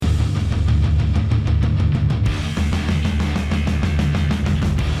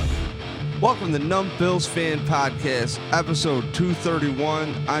Welcome to Numb Bills Fan Podcast, episode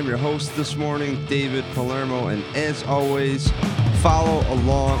 231. I'm your host this morning, David Palermo, and as always, follow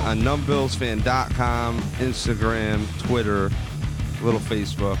along on numbbillsfan.com, Instagram, Twitter, little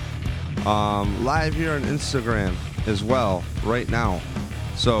Facebook, live here on Instagram as well right now.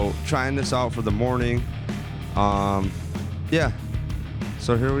 So trying this out for the morning. So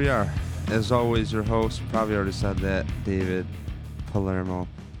here we are. As always, your host, probably already said that, David Palermo.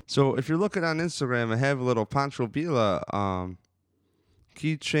 So if you're looking on Instagram, I have a little Pancho Villa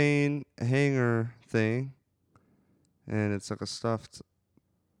keychain hanger thing. And it's like a stuffed,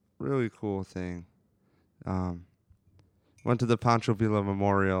 really cool thing. Went to the Pancho Villa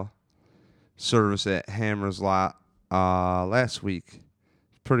Memorial service at Hammer's Lot last week.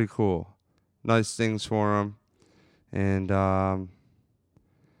 Pretty cool. Nice things for him. And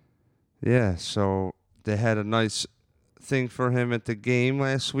so they had a nice thing for him at the game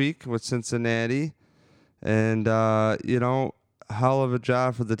last week with Cincinnati. And, hell of a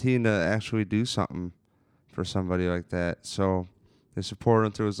job for the team to actually do something for somebody like that. So they support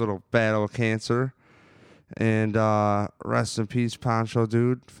him through his little battle of cancer. And rest in peace, Pancho,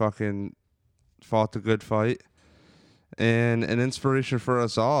 dude. Fucking fought the good fight. And an inspiration for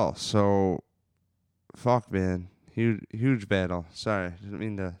us all. So, fuck, man. Huge battle. Sorry, I didn't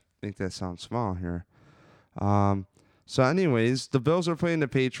mean to make that sound small here. So anyways, the Bills are playing the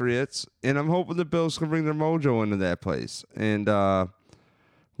Patriots, and I'm hoping the Bills can bring their mojo into that place. And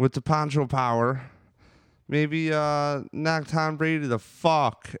with the Pancho power, maybe knock Tom Brady the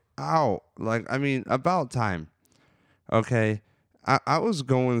fuck out. About time. Okay, I was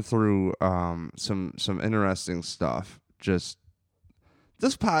going through some interesting stuff. Just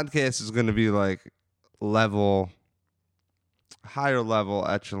this podcast is going to be like higher level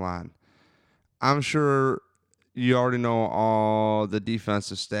echelon. I'm sure you already know all the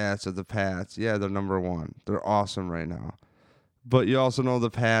defensive stats of the Pats. Yeah, they're number one. They're awesome right now. But you also know the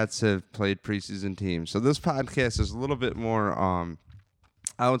Pats have played preseason teams. So this podcast is a little bit more,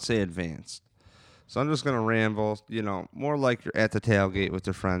 I would say, advanced. So I'm just going to ramble, more like you're at the tailgate with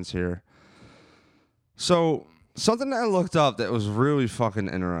your friends here. So something that I looked up that was really fucking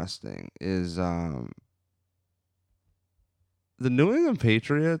interesting is the New England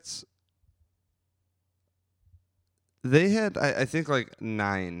Patriots. They had, I think, like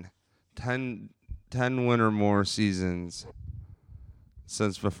 10 win or more seasons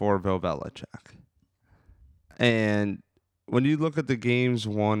since before Bill Belichick. And when you look at the games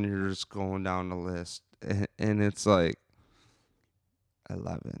won, you're just going down the list, and it's like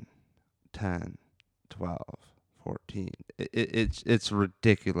 11, 10, 12, 14. It's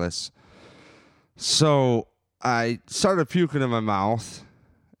ridiculous. So I started puking in my mouth,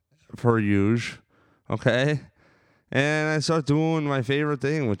 per usual, okay? And I start doing my favorite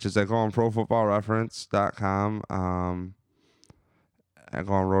thing, which is I go on ProFootballReference.com. I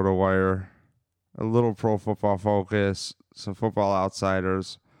go on RotoWire, a little Pro Football Focus, some Football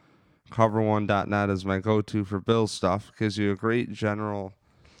Outsiders. Cover1.net is my go-to for Bills stuff. Gives you a great general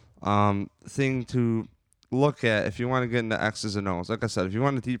thing to look at if you want to get into X's and O's. Like I said, if you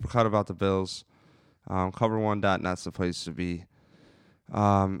want a deeper cut about the Bills, Cover1.net's the place to be.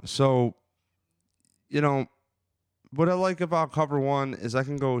 What I like about Cover One is I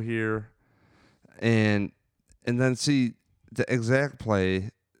can go here and then see the exact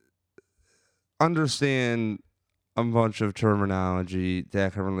play, understand a bunch of terminology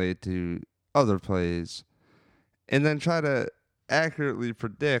that can relate to other plays, and then try to accurately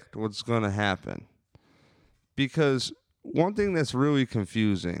predict what's going to happen. Because one thing that's really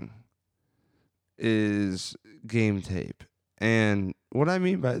confusing is game tape. And what I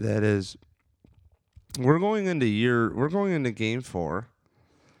mean by that is we're going into game 4,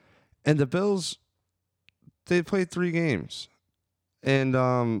 and the Bills, they played 3 games. And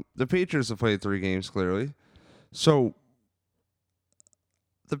the Patriots have played 3 games, clearly. So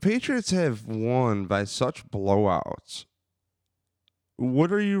the Patriots have won by such blowouts.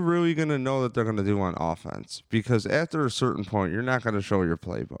 What are you really going to know that they're going to do on offense? Because after a certain point, you're not going to show your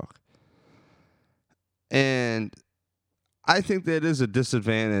playbook. And I think that is a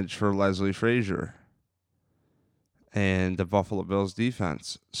disadvantage for Leslie Frazier and the Buffalo Bills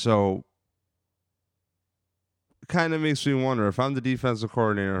defense. So it kind of makes me wonder, if I'm the defensive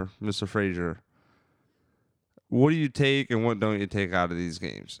coordinator, Mr. Frazier, what do you take and what don't you take out of these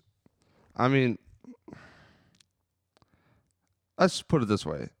games? I mean, let's put it this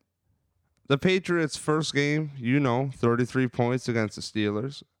way. The Patriots' first game, 33 points against the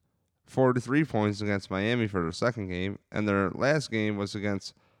Steelers, 43 points against Miami for their second game, and their last game was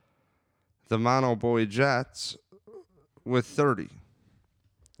against the Mono Boy Jets with 30.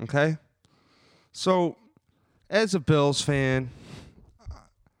 Okay? So, as a Bills fan,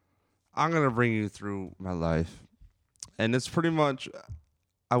 I'm going to bring you through my life. And it's pretty much,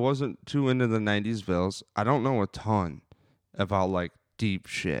 I wasn't too into the 90s Bills. I don't know a ton about like deep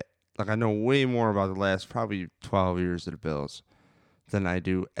shit. Like, I know way more about the last probably 12 years of the Bills than I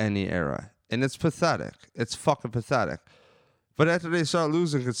do any era. And it's pathetic. It's fucking pathetic. But after they start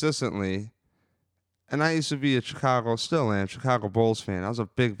losing consistently, and I used to be still am, Chicago Bulls fan. I was a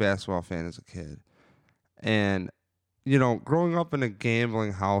big basketball fan as a kid. And, growing up in a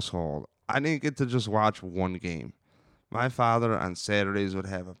gambling household, I didn't get to just watch one game. My father on Saturdays would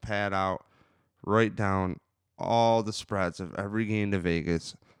have a pad out, write down all the spreads of every game to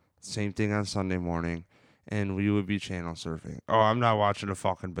Vegas. Same thing on Sunday morning. And we would be channel surfing. Oh, I'm not watching the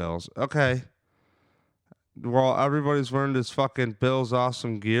fucking Bills. Okay. Well, everybody's wearing this fucking Bills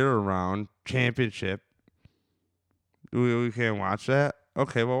awesome gear around championship. We can't watch that.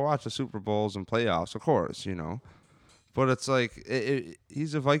 Okay, well, watch the Super Bowls and playoffs, of course, But it's like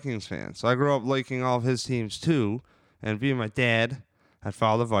he's a Vikings fan, so I grew up liking all of his teams too. And being my dad, I'd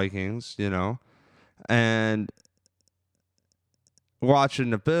follow the Vikings, and watching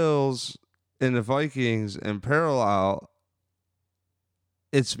the Bills and the Vikings in parallel.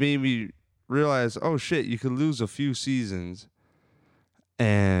 It's made me realize, oh shit, you could lose a few seasons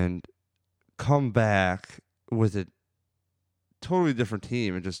and come back with a totally different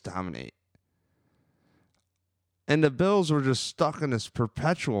team and just dominate. And the Bills were just stuck in this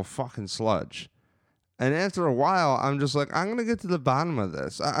perpetual fucking sludge. And after a while, I'm just like, I'm going to get to the bottom of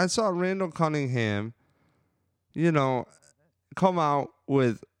this. I saw Randall Cunningham, come out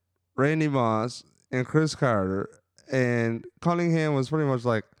with Randy Moss and Chris Carter. And Cunningham was pretty much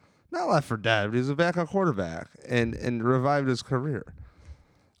like, not left for dead, but he was a backup quarterback and revived his career.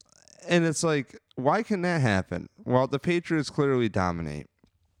 And it's like, why can that happen? Well, the Patriots clearly dominate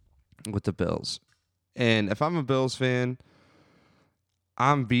with the Bills. And if I'm a Bills fan,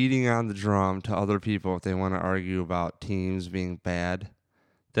 I'm beating on the drum to other people if they want to argue about teams being bad.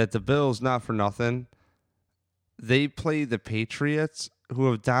 That the Bills, not for nothing, they play the Patriots, who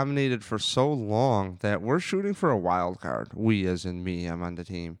have dominated for so long that we're shooting for a wild card. We, as in me, I'm on the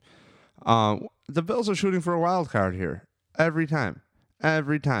team. The Bills are shooting for a wild card here every time.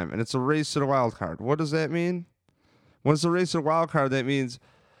 Every time. And it's a race to the wild card. What does that mean? When it's a race to the wild card, that means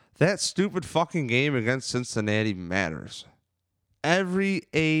that stupid fucking game against Cincinnati matters. Every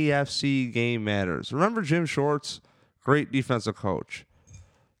AFC game matters. Remember Jim Shorts? Great defensive coach.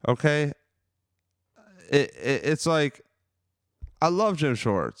 Okay? It's like, I love Jim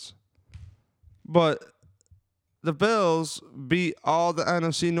Shorts. But the Bills beat all the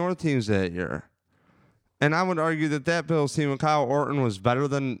NFC North teams that year. And I would argue that Bills team with Kyle Orton was better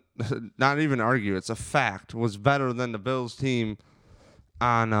than, not even argue, it's a fact, was better than the Bills team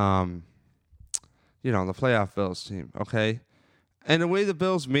on, the playoff Bills team, okay? And the way the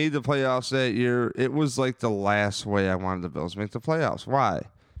Bills made the playoffs that year, it was like the last way I wanted the Bills to make the playoffs. Why?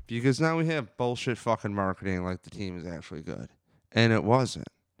 Because now we have bullshit fucking marketing like the team is actually good. And it wasn't.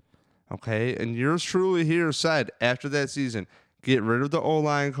 Okay? And yours truly here said, after that season, get rid of the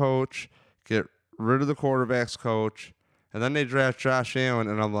O-line coach, get rid of the quarterback's coach, and then they draft Josh Allen,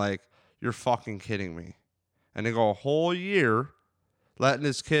 and I'm like, you're fucking kidding me. And they go a whole year letting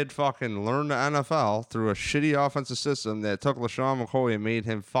this kid fucking learn the NFL through a shitty offensive system that took LaShawn McCoy and made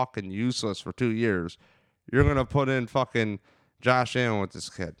him fucking useless for 2 years. You're going to put in fucking Josh Allen with this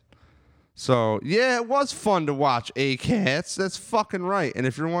kid. So, yeah, it was fun to watch A-Cats. That's fucking right. And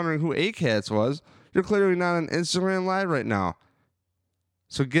if you're wondering who A-Cats was, you're clearly not on Instagram Live right now.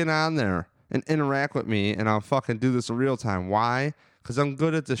 So get on there and interact with me, and I'll fucking do this in real time. Why? Because I'm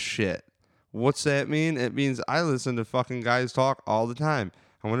good at this shit. What's that mean? It means I listen to fucking guys talk all the time.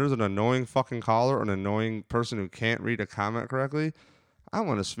 And when there's an annoying fucking caller or an annoying person who can't read a comment correctly, I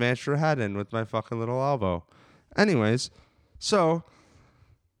want to smash your head in with my fucking little elbow. Anyways, so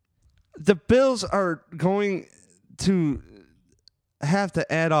the Bills are going to have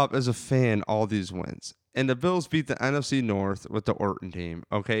to add up as a fan all these wins. And the Bills beat the NFC North with the Orton team.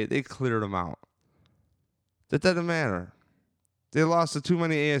 Okay, they cleared them out. That doesn't matter. They lost to too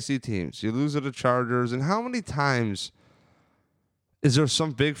many AFC teams. You lose to the Chargers. And how many times is there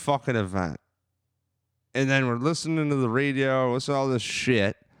some big fucking event? And then we're listening to the radio, listening to all this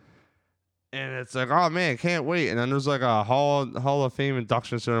shit. And it's like, oh, man, can't wait. And then there's like a Hall of Fame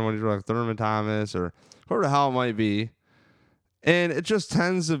induction ceremony for like Thurman Thomas or whoever the hell it might be. And it just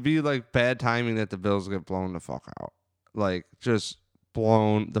tends to be like bad timing that the Bills get blown the fuck out. Like, just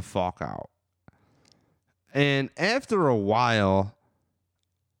blown the fuck out. And after a while,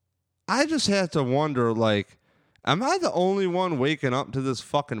 I just have to wonder, like, Am I the only one waking up to this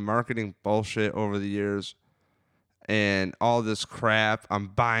fucking marketing bullshit over the years and all this crap? I'm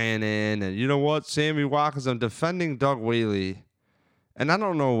buying in, and you know what, Sammy Watkins, I'm defending Doug Whaley, and I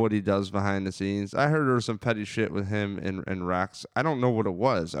don't know what he does behind the scenes. I heard there was some petty shit with him and Rex. I don't know what it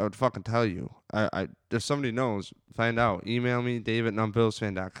was. I would fucking tell you. I if somebody knows, find out. Email me,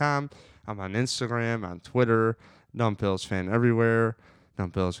 dave@numbpillsfan.com. I'm on Instagram, on Twitter, numbpillsfan everywhere,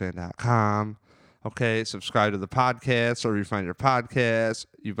 numbpillsfan.com. Okay, subscribe to the podcast or you find your podcast.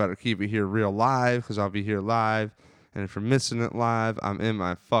 You better keep it here real live because I'll be here live. And if you're missing it live, I'm in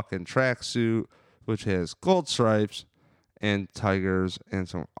my fucking tracksuit, which has gold stripes and tigers and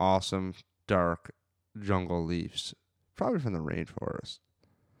some awesome dark jungle leaves, probably from the rainforest.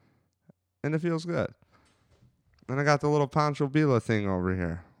 And it feels good. And I got the little Pancho Bila thing over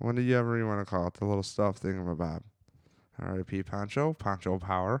here. What do you ever you want to call it? The little stuff thingamabob. R.I.P. Pancho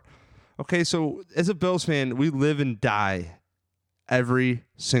Power. Okay, so as a Bills fan, we live and die every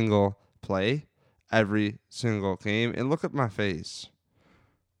single play, every single game. And look at my face.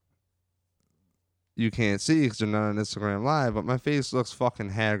 You can't see because they're not on Instagram Live, but my face looks fucking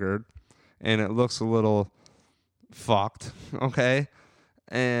haggard and it looks a little fucked, okay?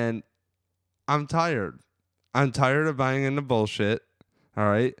 And I'm tired. I'm tired of buying into bullshit, all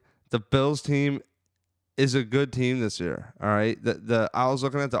right? The Bills team is a good team this year, all right? I was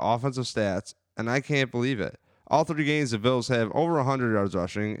looking at the offensive stats, and I can't believe it. All 3 games, the Bills have over 100 yards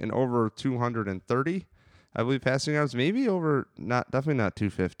rushing and over 230, I believe, passing yards. Maybe over, definitely not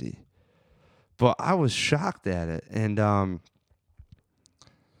 250. But I was shocked at it, and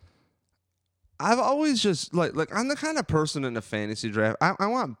I've always just like I'm the kind of person in a fantasy draft. I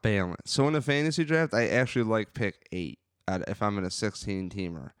want balance. So in a fantasy draft, I actually like pick 8 if I'm in a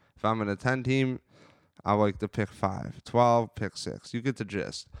 16-teamer. If I'm in a 10-team, I like to pick 5. 12, pick 6. You get the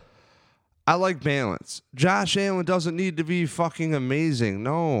gist. I like balance. Josh Allen doesn't need to be fucking amazing.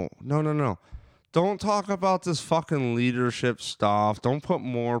 No. Don't talk about this fucking leadership stuff. Don't put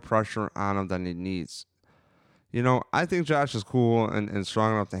more pressure on him than he needs. You know, I think Josh is cool and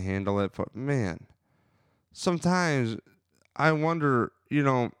strong enough to handle it, but man, sometimes I wonder,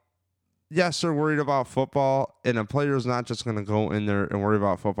 yes, they're worried about football, and a player's not just going to go in there and worry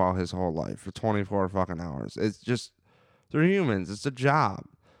about football his whole life for 24 fucking hours. It's just, they're humans. It's a job.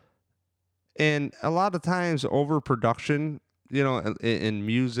 And a lot of times overproduction, in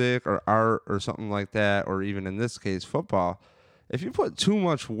music or art or something like that, or even in this case, football, if you put too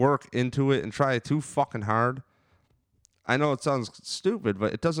much work into it and try too fucking hard, I know it sounds stupid,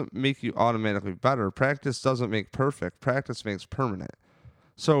 but it doesn't make you automatically better. Practice doesn't make perfect. Practice makes permanent.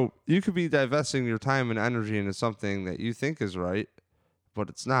 So you could be divesting your time and energy into something that you think is right, but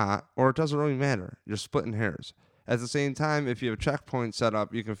it's not, or it doesn't really matter. You're splitting hairs. At the same time, if you have a checkpoint set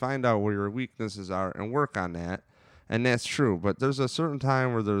up, you can find out where your weaknesses are and work on that. And that's true. But there's a certain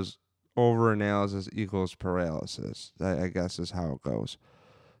time where there's over-analysis equals paralysis. I guess is how it goes.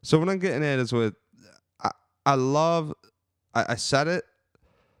 So what I'm getting at is I said it.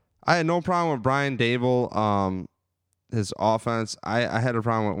 I had no problem with Brian Dable, his offense. I had a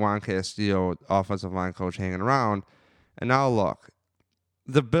problem with Juan Castillo, offensive line coach, hanging around. And now look,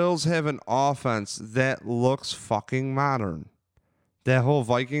 the Bills have an offense that looks fucking modern. That whole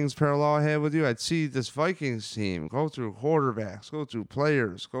Vikings parallel I had with you, I'd see this Vikings team go through quarterbacks, go through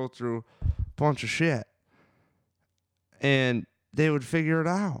players, go through a bunch of shit. And they would figure it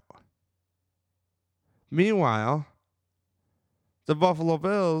out. Meanwhile, the Buffalo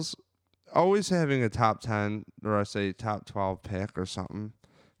Bills always having a top 10, or I say top 12 pick or something,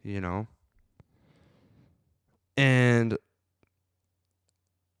 And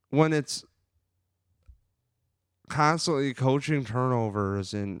when it's constantly coaching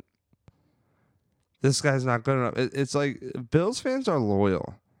turnovers and this guy's not good enough, it's like Bills fans are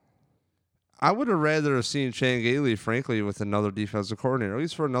loyal. I would have rather seen Chan Gailey, frankly, with another defensive coordinator, at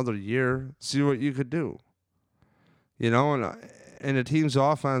least for another year, see what you could do. And the team's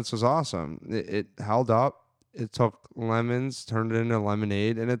offense was awesome. It held up. It took lemons, turned it into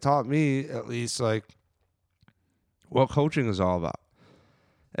lemonade, and it taught me, at least, like, what coaching is all about.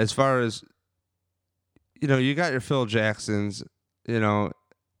 As far as, you got your Phil Jacksons, of the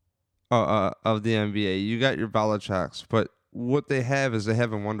NBA. You got your Belichick's, but what they have is they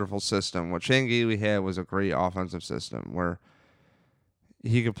have a wonderful system. What Chan Gailey had was a great offensive system where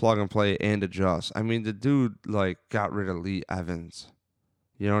he could plug and play and adjust. I mean, the dude, got rid of Lee Evans.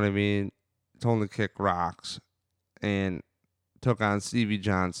 You know what I mean? Told him to kick rocks and took on Stevie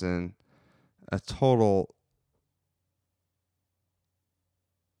Johnson. A total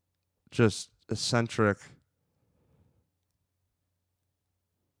just eccentric.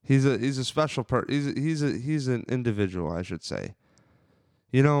 He's a special he's an individual, I should say.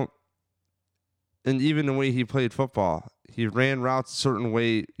 You know, and even the way he played football, he ran routes a certain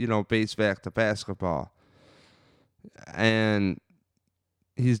way, based back to basketball. And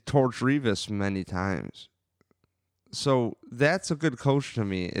he's torched Revis many times. So that's a good coach to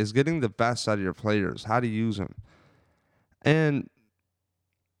me, is getting the best out of your players, how to use them. And,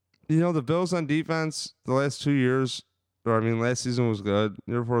 the Bills on defense the last 2 years, last season was good.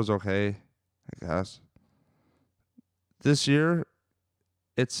 Year before was okay, I guess. This year,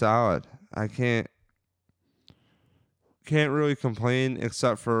 it's solid. I can't really complain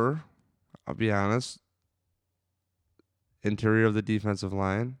except for, I'll be honest, interior of the defensive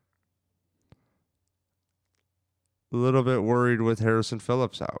line. A little bit worried with Harrison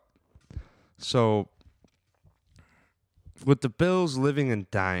Phillips out. So, with the Bills living and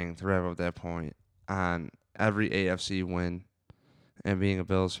dying to wrap up that point on every AFC win, and being a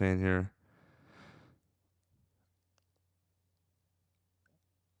Bills fan here,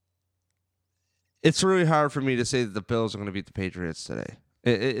 it's really hard for me to say that the Bills are going to beat the Patriots today.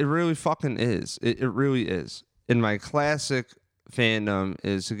 It really fucking is. It really is. In my classic fandom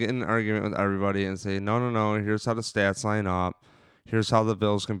is to get in an argument with everybody and say, no, here's how the stats line up. Here's how the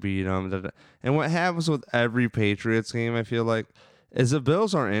Bills can beat them. And what happens with every Patriots game, I feel like, is the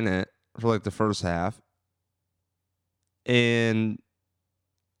Bills are in it for like the first half. And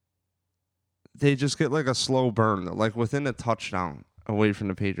they just get like a slow burn, like within a touchdown away from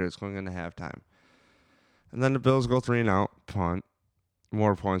the Patriots going into halftime. And then the Bills go 3-and-out, punt,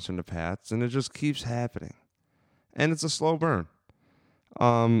 more points from the Pats, and it just keeps happening. And it's a slow burn.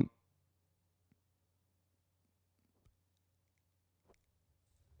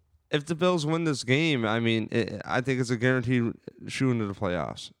 If the Bills win this game, I think it's a guaranteed shoe into the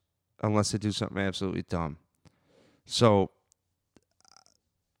playoffs, unless they do something absolutely dumb. So,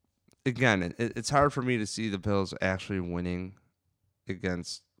 again, it's hard for me to see the Bills actually winning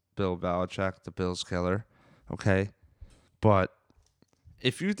against Bill Belichick, the Bills killer, okay? But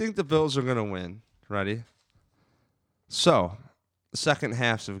if you think the Bills are going to win, ready? So, second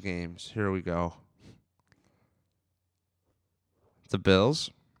halves of games, here we go. The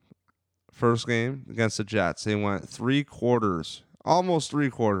Bills, first game against the Jets, they went almost three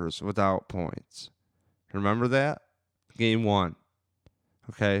quarters without points. Remember that? Game 1.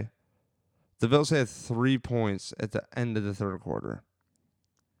 Okay? The Bills had 3 points at the end of the third quarter.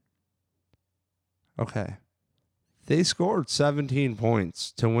 Okay. They scored 17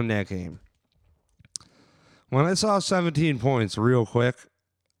 points to win that game. When I saw 17 points real quick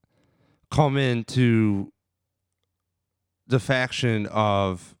come into the faction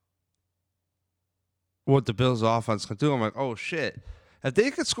of what the Bills offense can do, I'm like, oh shit. If they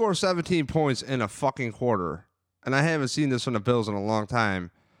could score 17 points in a fucking quarter, and I haven't seen this from the Bills in a long time,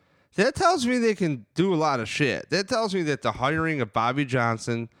 that tells me they can do a lot of shit. That tells me that the hiring of Bobby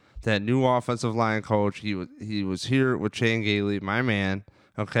Johnson, that new offensive line coach, he was here with Chan Gailey, my man,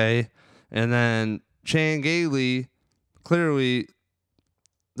 okay? And then Chan Gailey, clearly,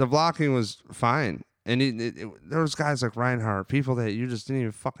 the blocking was fine. And there was guys like Reinhardt, people that you just didn't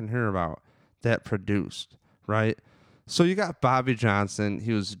even fucking hear about, that produced, right? So you got Bobby Johnson.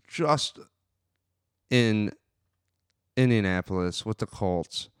 He was just in Indianapolis with the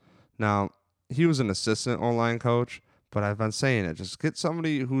Colts. Now, he was an assistant online coach, but I've been saying it. Just get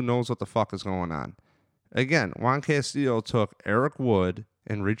somebody who knows what the fuck is going on. Again, Juan Castillo took Eric Wood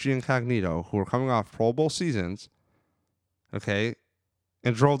and Richie Incognito, who were coming off Pro Bowl seasons, okay,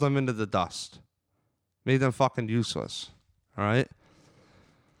 and drove them into the dust. Made them fucking useless. All right?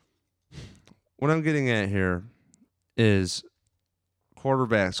 What I'm getting at here is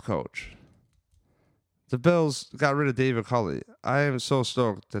quarterback's coach. The Bills got rid of David Culley. I am so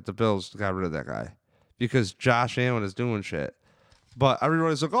stoked that the Bills got rid of that guy because Josh Allen is doing shit. But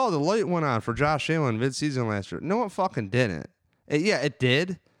everybody's like, oh, the light went on for Josh Allen mid-season last year. No, it fucking didn't. It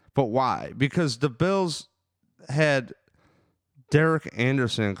did. But why? Because the Bills had Derek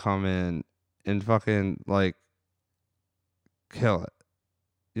Anderson come in and fucking, like, kill it.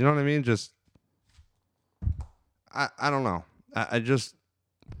 You know what I mean? Just, I don't know. I just,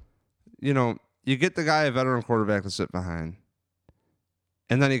 you get the guy, a veteran quarterback, to sit behind.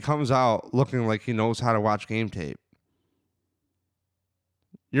 And then he comes out looking like he knows how to watch game tape.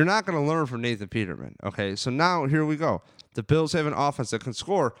 You're not going to learn from Nathan Peterman, okay? So now, here we go. The Bills have an offense that can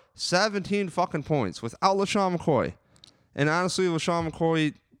score 17 fucking points without LaShawn McCoy. And honestly, LaShawn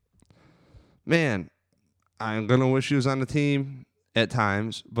McCoy, man, I'm going to wish he was on the team at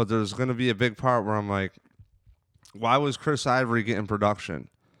times, but there's going to be a big part where I'm like, why was Chris Ivory getting production?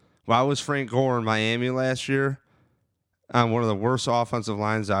 Why was Frank Gore in Miami last year on one of the worst offensive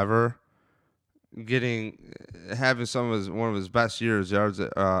lines ever, having one of his best yards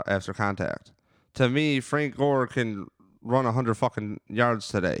after contact. To me, Frank Gore can run 100 fucking yards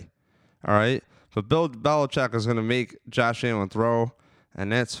today. All right, but Bill Belichick is going to make Josh Allen throw,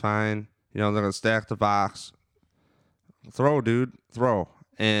 and that's fine. They're going to stack the box. Throw, dude, throw.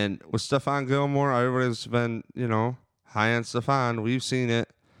 And with Stephon Gilmore, everybody's been, high on Stephon. We've seen it.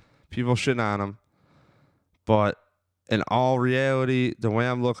 People shit on him. But in all reality, the way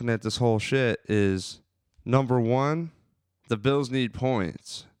I'm looking at this whole shit is, number one, the Bills need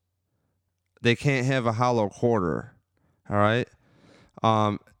points. They can't have a hollow quarter. All right?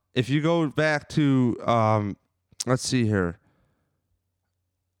 If you go back to, let's see here,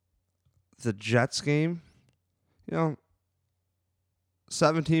 the Jets game,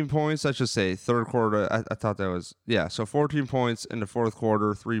 17 points, I should say, third quarter. I thought that was, so 14 points in the fourth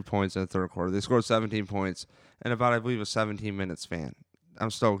quarter, 3 points in the third quarter. They scored 17 points in about, I believe, a 17-minute span.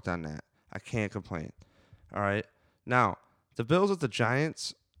 I'm stoked on that. I can't complain. All right. Now, the Bills at the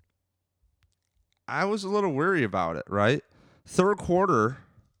Giants, I was a little weary about it, right? Third quarter,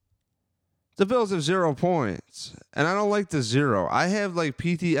 the Bills have 0 points, and I don't like the 0. I have like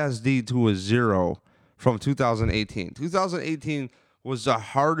PTSD to a 0 from 2018. 2018 was the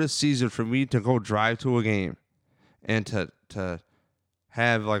hardest season for me to go drive to a game and to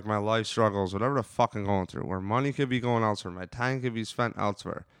have like my life struggles, whatever the fuck I'm going through, where money could be going elsewhere, my time could be spent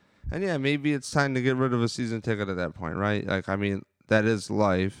elsewhere. And yeah, maybe it's time to get rid of a season ticket at that point, right? Like, I mean, that is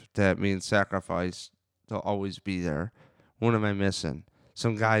life. That means sacrifice to always be there. What am I missing?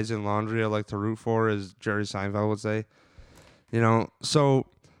 Some guys in laundry I like to root for, as Jerry Seinfeld would say. So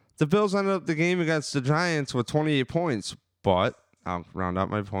the Bills ended up the game against the Giants with 28 points, but I'll round out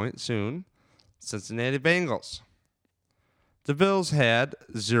my point soon. Cincinnati Bengals. The Bills had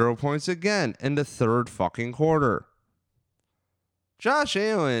 0 points again in the third fucking quarter. Josh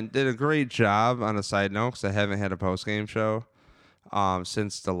Allen did a great job, on a side note, because I haven't had a post-game show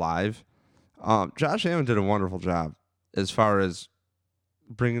since the live. Josh Allen did a wonderful job as far as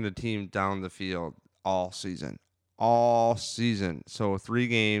bringing the team down the field all season. All season. So 3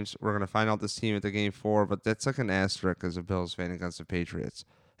 games. We're going to find out this team at the game 4, but that's like an asterisk as a Bills fan against the Patriots.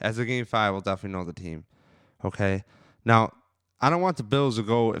 As a game 5, we'll definitely know the team. Okay? Now, I don't want the Bills to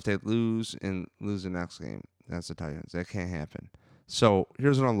go if they lose the next game. That's the Titans. That can't happen. So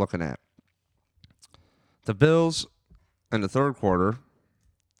here's what I'm looking at. The Bills in the third quarter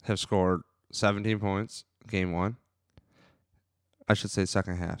have scored 17 points, game 1. I should say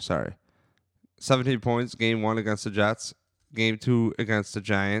second half, sorry. 17 points, game 1 against the Jets. Game 2 against the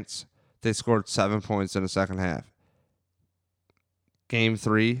Giants. They scored 7 points in the second half. Game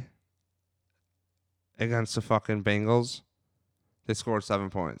 3 against the fucking Bengals. They scored 7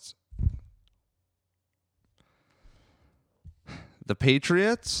 points. The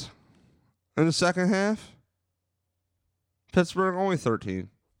Patriots in the second half. Pittsburgh, only 13.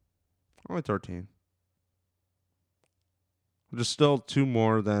 Only 13. Just still 2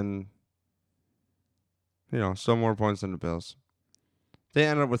 more than, still more points than the Bills. They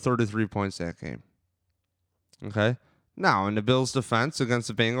ended up with 33 points that game. Okay? Now, in the Bills' defense against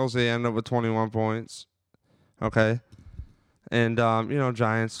the Bengals, they ended up with 21 points. Okay? And,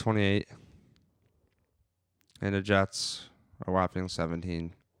 Giants, 28. And the Jets, a whopping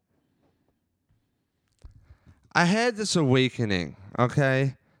 17. I had this awakening,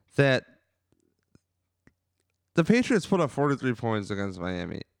 okay, that the Patriots put up 43 points against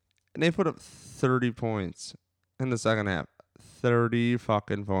Miami, and they put up 30 points in the second half. 30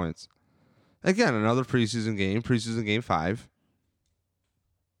 fucking points. Again, another preseason game 5.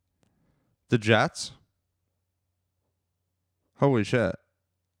 The Jets, holy shit,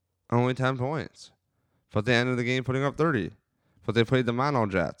 only 10 points. But they ended the game putting up 30. But they played the Mono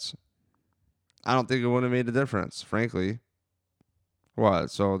Jets. I don't think it would have made a difference, frankly.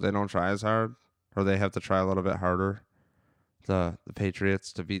 What? So they don't try as hard? Or they have to try a little bit harder? The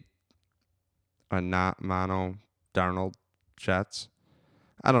Patriots to beat a not mono Darnold Jets?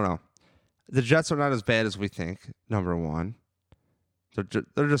 I don't know. The Jets are not as bad as we think, number one.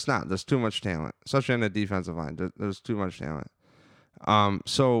 They're just not. There's too much talent, especially on the defensive line. There's too much talent.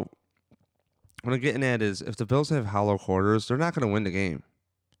 So what I'm getting at is if the Bills have hollow quarters, they're not going to win the game.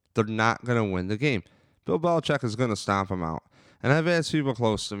 They're not going to win the game. Bill Belichick is going to stomp them out. And I've asked people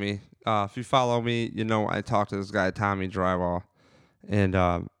close to me. If you follow me, I talked to this guy, Tommy Drywall.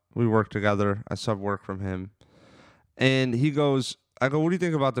 And we work together. I sub work from him. And he goes, I go, what do you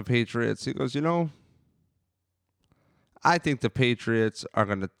think about the Patriots? He goes, I think the Patriots are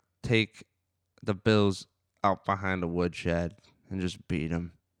going to take the Bills out behind the woodshed and just beat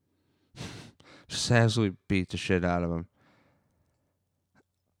them. Just absolutely beat the shit out of them.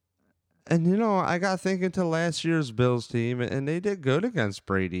 And, I got thinking to last year's Bills team, and they did good against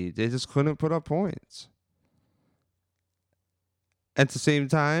Brady. They just couldn't put up points. At the same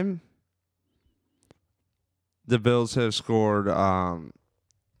time, the Bills have scored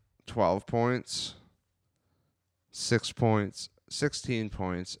 12 points, 6 points, 16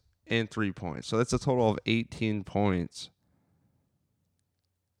 points, and 3 points. So that's a total of 18 points.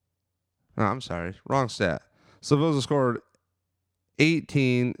 No, I'm sorry. Wrong stat. So the Bills have scored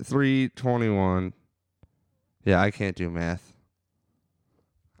 18, 3, 21. Yeah, I can't do math.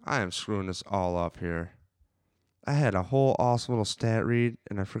 I am screwing this all up here. I had a whole awesome little stat read,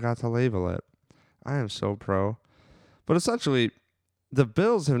 and I forgot to label it. I am so pro. But essentially, the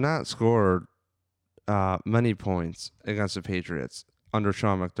Bills have not scored many points against the Patriots under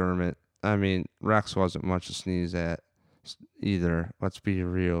Sean McDermott. I mean, Rex wasn't much to sneeze at either. Let's be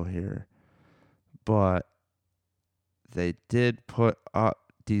real here. But they did put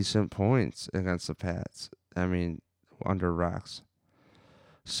up decent points against the Pats. I mean, under Rex.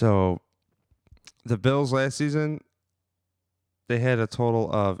 So, the Bills last season, they had a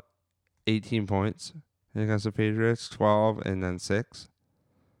total of 18 points against the Patriots, 12 and then 6.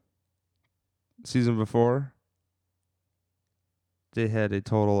 Season before, they had a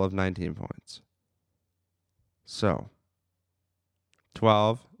total of 19 points. So,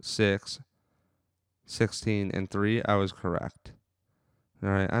 12, 6, 16, and 3, I was correct. All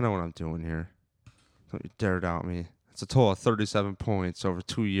right, I know what I'm doing here. Don't you dare doubt me. It's a total of 37 points over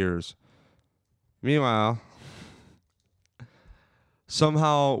 2 years. Meanwhile,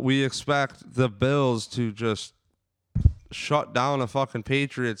 somehow we expect the Bills to just shut down a fucking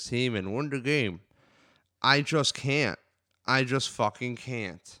Patriots team and win the game. I just can't. I just fucking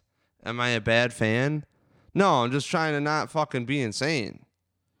can't. Am I a bad fan? No, I'm just trying to not fucking be insane.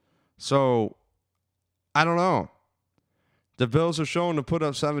 So, I don't know. The Bills are shown to put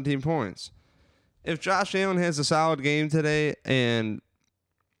up 17 points. If Josh Allen has a solid game today and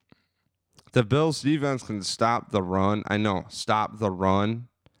the Bills defense can stop the run, I know, stop the run.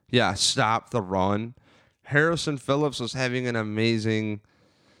 Yeah, stop the run. Harrison Phillips was having an amazing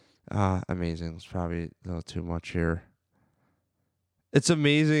it's probably a little too much here. It's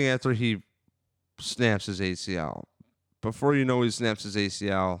amazing after he snaps his ACL. Before you know he snaps his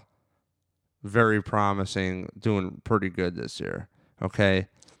ACL, very promising, doing pretty good this year. Okay?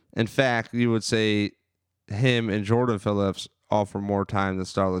 In fact, you would say him and Jordan Phillips offer more time than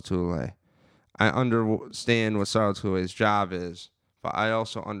Starla Toure. I understand what Starla Toure's job is, but I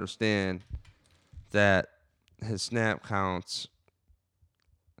also understand that his snap counts.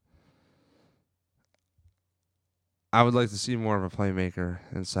 I would like to see more of a playmaker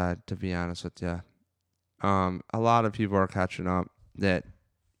inside, to be honest with you. A lot of people are catching up that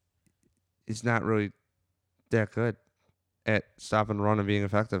he's not really that good at stopping the run and being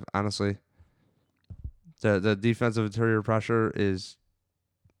effective, honestly. The defensive interior pressure is,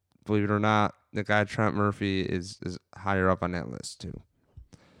 believe it or not, the guy Trent Murphy is higher up on that list too.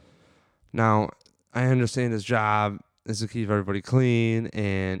 Now, I understand his job is to keep everybody clean,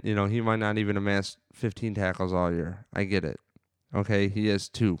 and he might not even amass 15 tackles all year. I get it. Okay, he has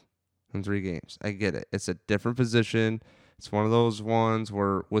 2 in 3 games. I get it. It's a different position. It's one of those ones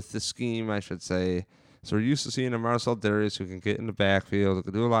where, with the scheme, I should say, so we're used to seeing a Marcel Darius who can get in the backfield, who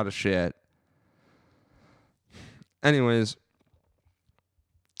can do a lot of shit. Anyways,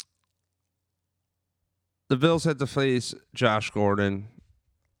 the Bills had to face Josh Gordon.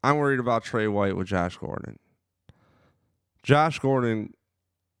 I'm worried about Trey White with Josh Gordon. Josh Gordon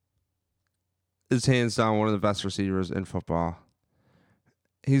is hands down one of the best receivers in football.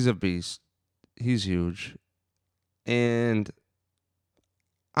 He's a beast. He's huge. And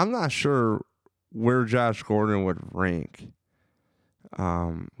I'm not sure where Josh Gordon would rank.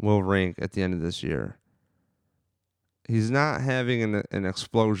 Will rank at the end of this year. He's not having an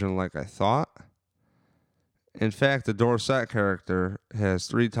explosion like I thought. In fact, the Dorsett character has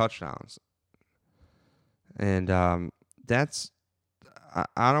 3 touchdowns. And that's,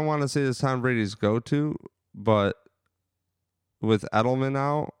 I don't want to say this Tom Brady's go-to, but with Edelman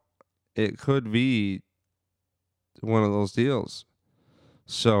out, it could be one of those deals.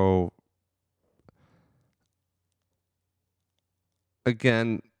 So,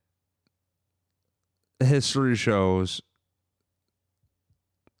 again, history shows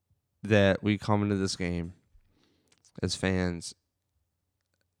that we come into this game as fans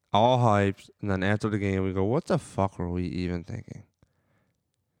all hyped, and then after the game we go, what the fuck were we even thinking?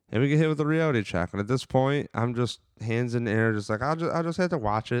 And we get hit with a reality check. And at this point, I'm just hands in the air, just like, I'll just have to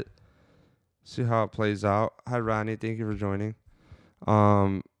watch it, see how it plays out. Hi, Ronnie. Thank you for joining.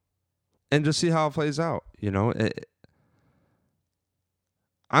 And just see how it plays out.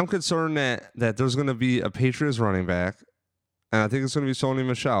 I'm concerned that there's going to be a Patriots running back, and I think it's going to be Sony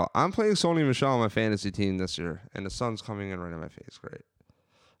Michel. I'm playing Sony Michel on my fantasy team this year, and the sun's coming in right in my face. Great.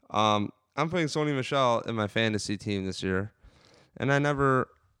 I'm playing Sony Michel in my fantasy team this year, and I never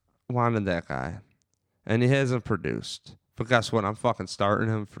wanted that guy, and he hasn't produced. But guess what? I'm fucking starting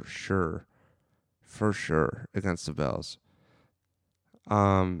him for sure against the Bills.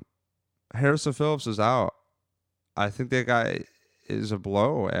 Harrison Phillips is out. I think that guy is a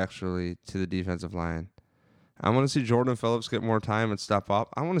blow, actually, to the defensive line. I want to see Jordan Phillips get more time and step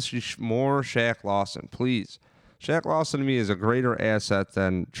up. I want to see more Shaq Lawson, please. Shaq Lawson to me is a greater asset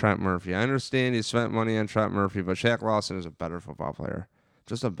than Trent Murphy. I understand he spent money on Trent Murphy, but Shaq Lawson is a better football player.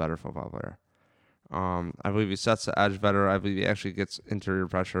 Just a better football player. I believe he sets the edge better. I believe he actually gets interior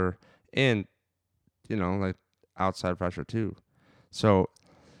pressure and, like outside pressure too. So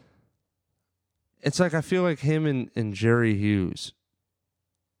it's like I feel like him and Jerry Hughes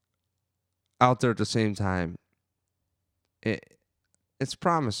out there at the same time. It's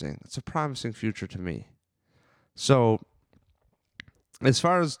promising. It's a promising future to me. So as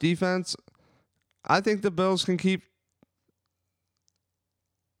far as defense, I think the Bills can keep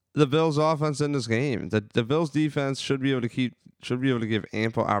the Bills offense in this game. The Bills defense should be able to give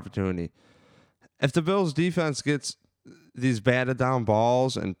ample opportunity. If the Bills defense gets these batted down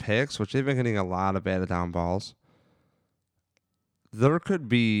balls and picks, which they've been getting a lot of batted down balls, there could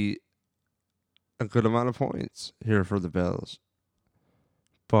be a good amount of points here for the Bills.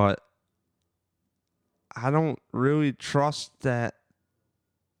 But I don't really trust that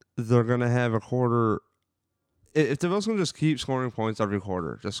they're going to have a quarter. If the Bills can just keep scoring points every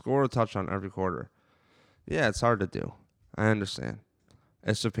quarter, just score a touchdown every quarter, yeah, it's hard to do. I understand.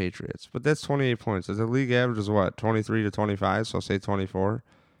 It's the Patriots. But that's 28 points. The league average is what, 23 to 25, so say 24.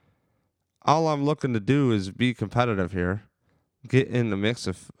 All I'm looking to do is be competitive here, get in the mix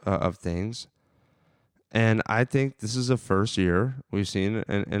of things. And I think this is the first year we've seen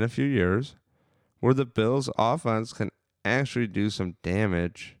in a few years where the Bills' offense can actually do some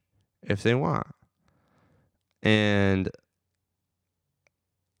damage if they want. And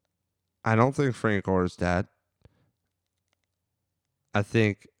I don't think Frank Gore is dead. I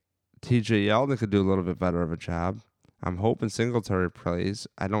think TJ Yeldon could do a little bit better of a job. I'm hoping Singletary plays.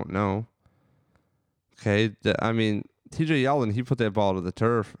 I don't know. Okay, TJ Yeldon, he put that ball to the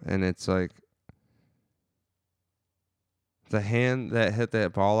turf, and it's like the hand that hit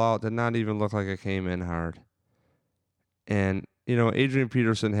that ball out did not even look like it came in hard. And, Adrian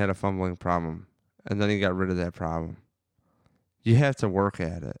Peterson had a fumbling problem, and then he got rid of that problem. You have to work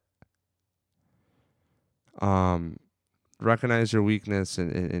at it. Recognize your weakness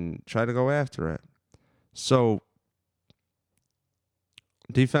and try to go after it. So,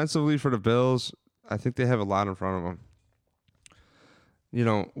 defensively for the Bills, I think they have a lot in front of them.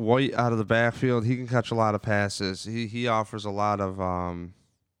 White out of the backfield, he can catch a lot of passes. He offers a lot of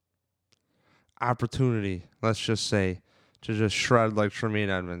opportunity, let's just say, to just shred like Tremaine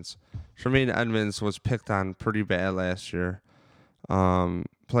Edmonds. Tremaine Edmonds was picked on pretty bad last year.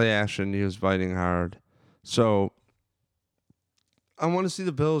 Play action, he was biting hard. So I want to see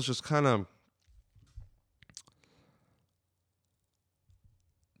the Bills just kind of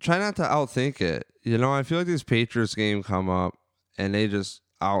try not to outthink it. I feel like this Patriots game come up and they just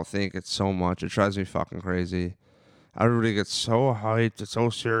outthink it so much. It drives me fucking crazy. Everybody gets so hyped. It's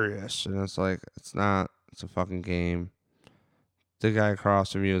so serious. And it's like, it's not. It's a fucking game. The guy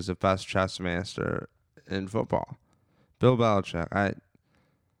across from you is the best chess master in football. Bill Belichick.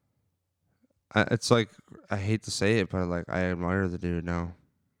 It's like, I hate to say it, but I admire the dude now.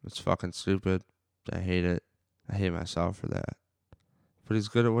 It's fucking stupid. I hate it. I hate myself for that. But he's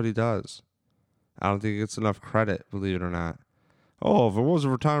good at what he does. I don't think he gets enough credit, believe it or not. Oh, if it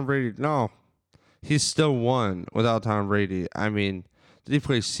wasn't for Tom Brady, no. He's still won without Tom Brady. I mean, did he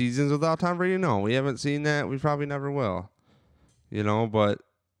play seasons without Tom Brady? No, we haven't seen that. We probably never will. But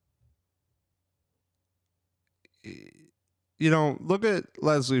look at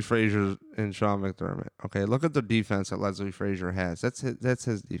Leslie Frazier and Sean McDermott. Okay, look at the defense that Leslie Frazier has. That's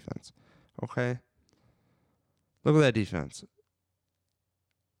his defense. Okay, look at that defense.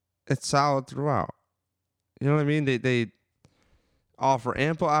 It's solid throughout. You know what I mean? They offer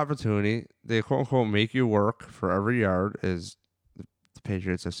ample opportunity. They quote unquote make you work for every yard, as the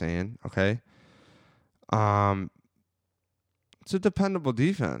Patriots are saying. Okay. It's a dependable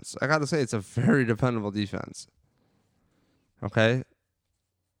defense. I gotta say, it's a very dependable defense. Okay.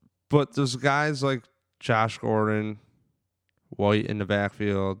 But there's guys like Josh Gordon, White in the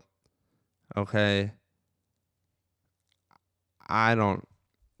backfield. Okay. I don't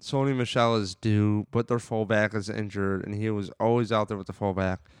Sony Michel is due, but their fullback is injured, and he was always out there with the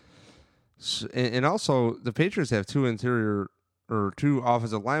fullback. And also, the Patriots have two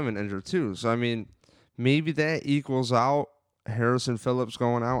offensive linemen injured too. So I mean, maybe that equals out Harrison Phillips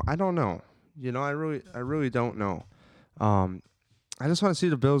going out. I don't know. I really don't know. I just want to see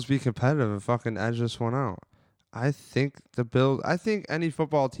the Bills be competitive and fucking edge this one out. I think any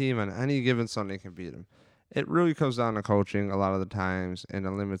football team on any given Sunday can beat them. It really comes down to coaching a lot of the times and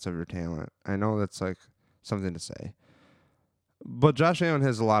the limits of your talent. I know that's like something to say. But Josh Allen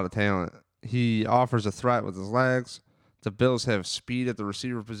has a lot of talent. He offers a threat with his legs. The Bills have speed at the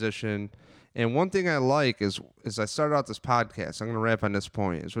receiver position. And one thing I like is I started out this podcast, I'm going to wrap on this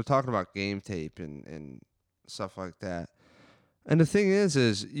point, is we're talking about game tape and stuff like that. And the thing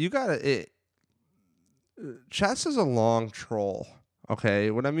is you got to... Chess is a long troll,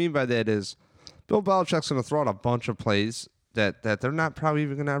 okay? What I mean by that is Bill Belichick's going to throw out a bunch of plays that they're not probably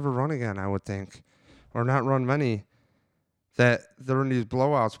even going to ever run again, I would think, or not run many, that they're in these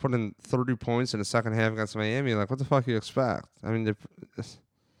blowouts, putting 30 points in the second half against Miami. Like, what the fuck do you expect? I mean,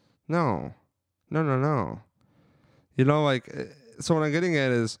 no. So what I'm getting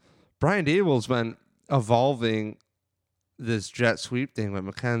at is Brian Dable's been evolving this jet sweep thing with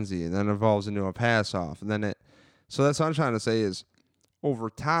McKenzie, and then it evolves into a pass off, and then so that's what I'm trying to say is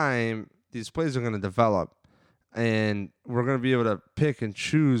over time these plays are going to develop, and we're going to be able to pick and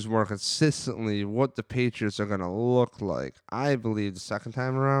choose more consistently what the Patriots are going to look like, I believe, the second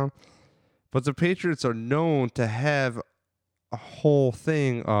time around. But the Patriots are known to have a whole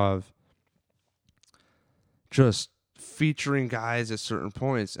thing of just featuring guys at certain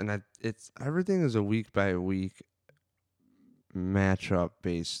points, and everything is a week by week matchup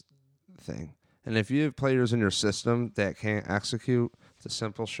based thing. And if you have players in your system that can't execute the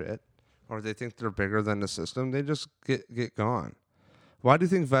simple shit, or they think they're bigger than the system, they just get gone. Why do you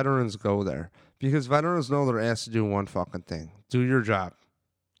think veterans go there? Because veterans know they're asked to do one fucking thing: do your job.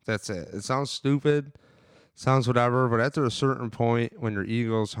 That's it. It sounds stupid, sounds whatever, but after a certain point, when your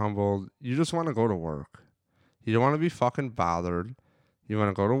ego's humbled, you just want to go to work. You don't want to be fucking bothered. You want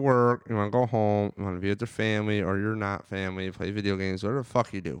to go to work, you want to go home, you want to be with your family, or you're not family, play video games, whatever the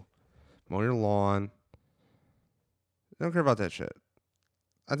fuck you do. Mow your lawn. I don't care about that shit.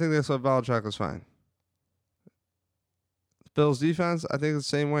 I think that's what Belichick is fine. Bills defense, I think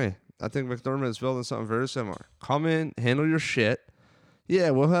it's the same way. I think McDermott is building something very similar. Come in, handle your shit.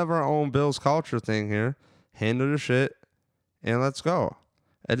 Yeah, we'll have our own Bills culture thing here. Handle your shit, and let's go.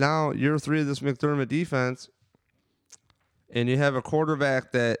 And now, year 3 of this McDermott defense, and you have a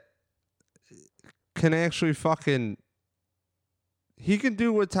quarterback that can actually he can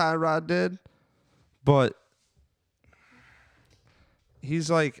do what Tyrod did, but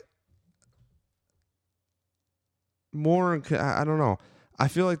he's like more, I don't know. I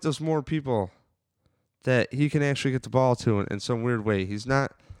feel like there's more people that he can actually get the ball to in some weird way. He's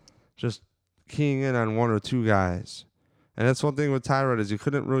not just keying in on one or two guys. And that's one thing with Tyrod is he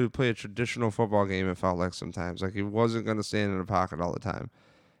couldn't really play a traditional football game, it felt like sometimes. Like he wasn't going to stand in the pocket all the time.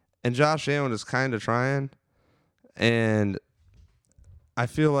 And Josh Allen is kind of trying. And I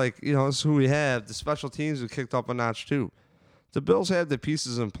feel like, this is who we have. The special teams have kicked up a notch too. The Bills have the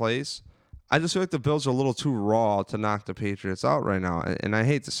pieces in place. I just feel like the Bills are a little too raw to knock the Patriots out right now. And I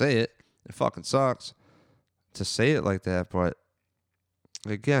hate to say it. It fucking sucks to say it like that. But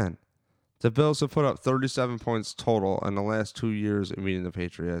again, the Bills have put up 37 points total in the last 2 years in meeting the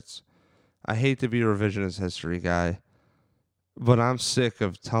Patriots. I hate to be a revisionist history guy, but I'm sick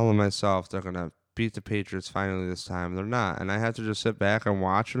of telling myself they're going to beat the Patriots finally this time. They're not, and I have to just sit back and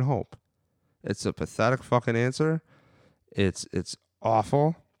watch and hope. It's a pathetic fucking answer. It's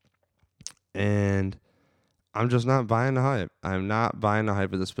awful, and I'm just not buying the hype. I'm not buying the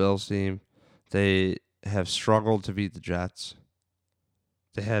hype of this Bills team. They have struggled to beat the Jets.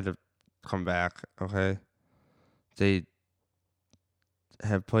 They had to come back, okay? They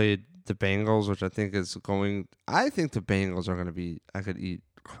have played the Bengals, which I think is going... I think the Bengals are going to be... I could eat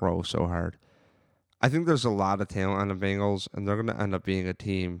crow so hard. I think there's a lot of talent on the Bengals, and they're going to end up being a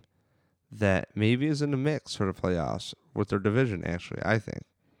team that maybe is in the mix for the playoffs with their division, actually, I think.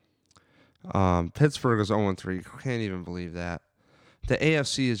 Pittsburgh is 0-3. Can't even believe that. The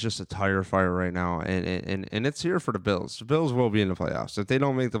AFC is just a tire fire right now, and it's here for the Bills. The Bills will be in the playoffs. If they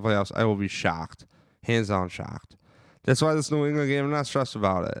don't make the playoffs, I will be shocked. Hands down shocked. That's why this New England game, I'm not stressed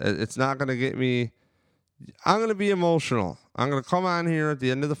about it. It's not going to get me... I'm going to be emotional. I'm going to come on here at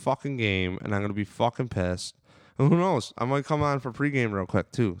the end of the fucking game, and I'm going to be fucking pissed. And who knows? I might come on for pregame real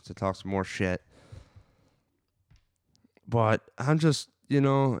quick, too, to talk some more shit. But I'm just,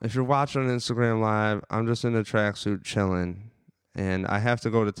 if you're watching on Instagram Live, I'm just in a tracksuit chilling. And I have to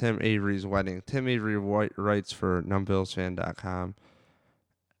go to Tim Avery's wedding. Tim Avery writes for numbillsfan.com.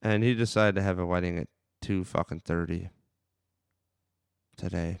 And he decided to have a wedding at 2:30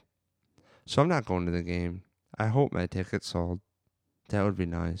 today. So I'm not going to the game. I hope my ticket sold. That would be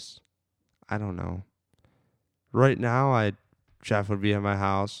nice. I don't know. Right now, Jeff would be at my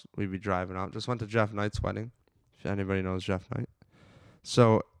house. We'd be driving out. Just went to Jeff Knight's wedding. If anybody knows Jeff Knight.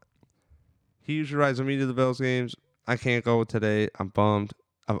 So he usually rides with me to the Bills games. I can't go today. I'm bummed.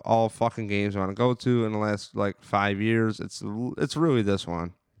 Of all fucking games I want to go to in the last 5 years, it's really this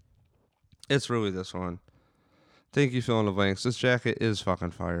one. It's really this one. Thank you, fill in the blanks. This jacket is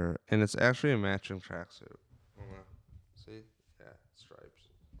fucking fire, and it's actually a matching tracksuit. See? Yeah, stripes.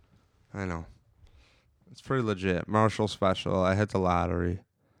 I know. It's pretty legit. Marshall special. I hit the lottery.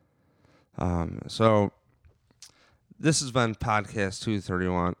 So this has been podcast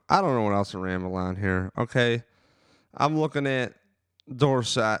 231. I don't know what else to ramble on here. Okay, I'm looking at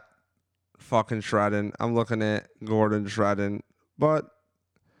Dorsett fucking shredding. I'm looking at Gordon shredding, but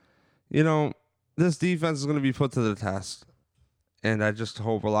this defense is going to be put to the test. And I just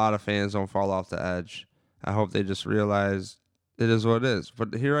hope a lot of fans don't fall off the edge. I hope they just realize it is what it is.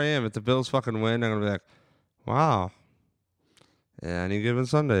 But here I am. If the Bills fucking win, I'm going to be like, wow. Yeah, any given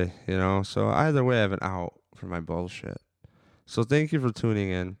Sunday, So either way, I have an out for my bullshit. So thank you for tuning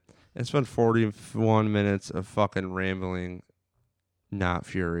in. It's been 41 minutes of fucking rambling, not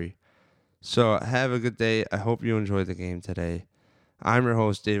fury. So have a good day. I hope you enjoyed the game today. I'm your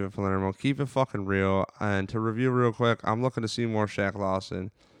host, David Palermo. Keep it fucking real. And to review real quick, I'm looking to see more Shaq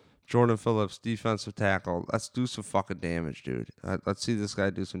Lawson. Jordan Phillips, defensive tackle. Let's do some fucking damage, dude. Let's see this guy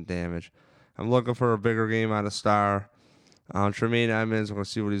do some damage. I'm looking for a bigger game out of Star. Tremaine Edmonds, we're going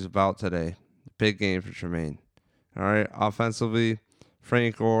to see what he's about today. Big game for Tremaine. All right, offensively,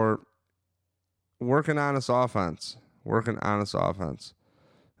 Frank Gore, working on his offense.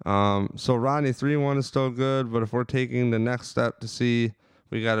 So Rodney 3-1 is still good, but if we're taking the next step to see,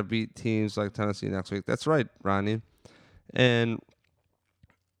 we got to beat teams like Tennessee next week. That's right, Rodney. And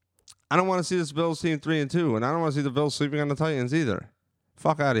I don't want to see this Bills team 3-2, and I don't want to see the Bills sleeping on the Titans either.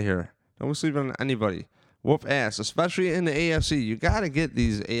 Fuck out of here. Don't be sleeping on anybody. Whoop ass, especially in the AFC. You got to get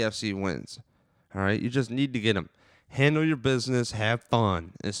these AFC wins. All right? You just need to get them. Handle your business. Have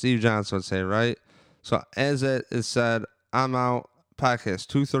fun, as Steve Johnson would say, right? So as it is said, I'm out. Podcast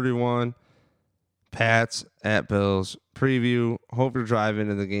 231, Pats at Bills preview. Hope you're driving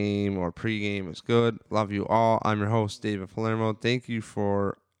to the game or pregame is good. Love you all. I'm your host, David Palermo. Thank you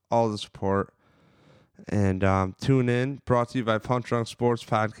for all the support. And tune in. Brought to you by Punch Drunk Sports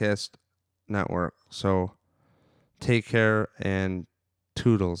Podcast Network. So take care and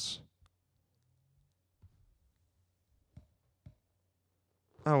toodles.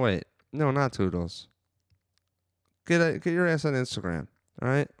 Oh, wait. No, not toodles. Get your ass on Instagram, all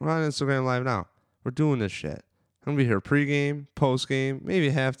right? We're on Instagram Live now. We're doing this shit. I'm going to be here pregame, postgame,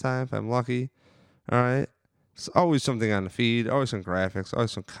 maybe halftime if I'm lucky, all right? It's always something on the feed, always some graphics,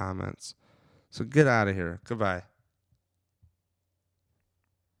 always some comments. So get out of here. Goodbye.